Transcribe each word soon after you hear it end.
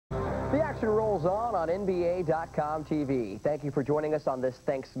The action rolls on NBA.com TV. Thank you for joining us on this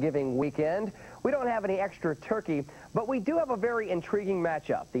Thanksgiving weekend. We don't have any extra turkey, but we do have a very intriguing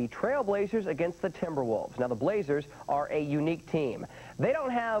matchup. The Trailblazers against the Timberwolves. Now, the Blazers are a unique team. They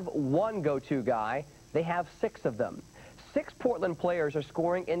don't have one go-to guy. They have 6 of them. 6 Portland players are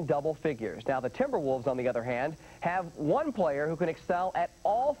scoring in double figures. Now, the Timberwolves, on the other hand, have one player who can excel at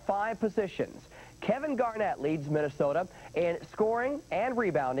all 5 positions. Kevin Garnett leads Minnesota in scoring and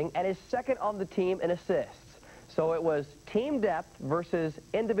rebounding and is second on the team in assists. So it was team depth versus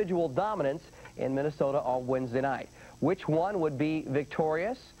individual dominance in Minnesota on Wednesday night. Which one would be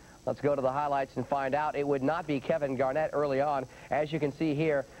victorious? Let's go to the highlights and find out. It would not be Kevin Garnett early on. As you can see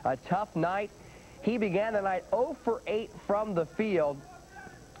here, a tough night. He began the night 0 for 8 from the field.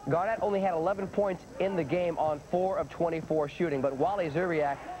 Garnett only had 11 points in the game on 4 of 24 shooting, but Wally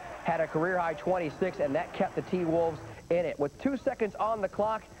Szczerbiak had a career-high 26, and that kept the T-Wolves in it. With 2 seconds on the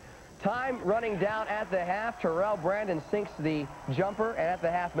clock, time running down at the half, Terrell Brandon sinks the jumper, and at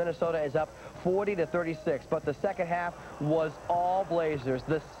the half, Minnesota is up 40-36. But the second half was all Blazers.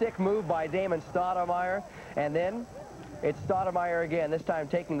 The sick move by Damon Stoudemire, and then it's Stoudemire again, this time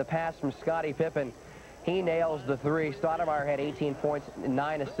taking the pass from Scottie Pippen. He nails the 3. Stoudemire had 18 points,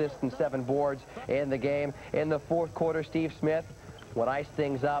 9 assists, and 7 boards in the game. In the fourth quarter, Steve Smith would ice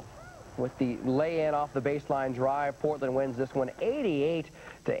things up with the lay-in off the baseline drive. Portland wins this one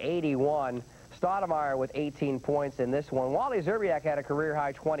 88-81. Stoudemire with 18 points in this one. Wally Szczerbiak had a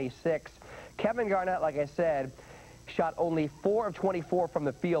career-high 26. Kevin Garnett, like I said, shot only 4 of 24 from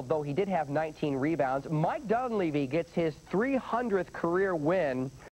the field, though he did have 19 rebounds. Mike Dunleavy gets his 300th career win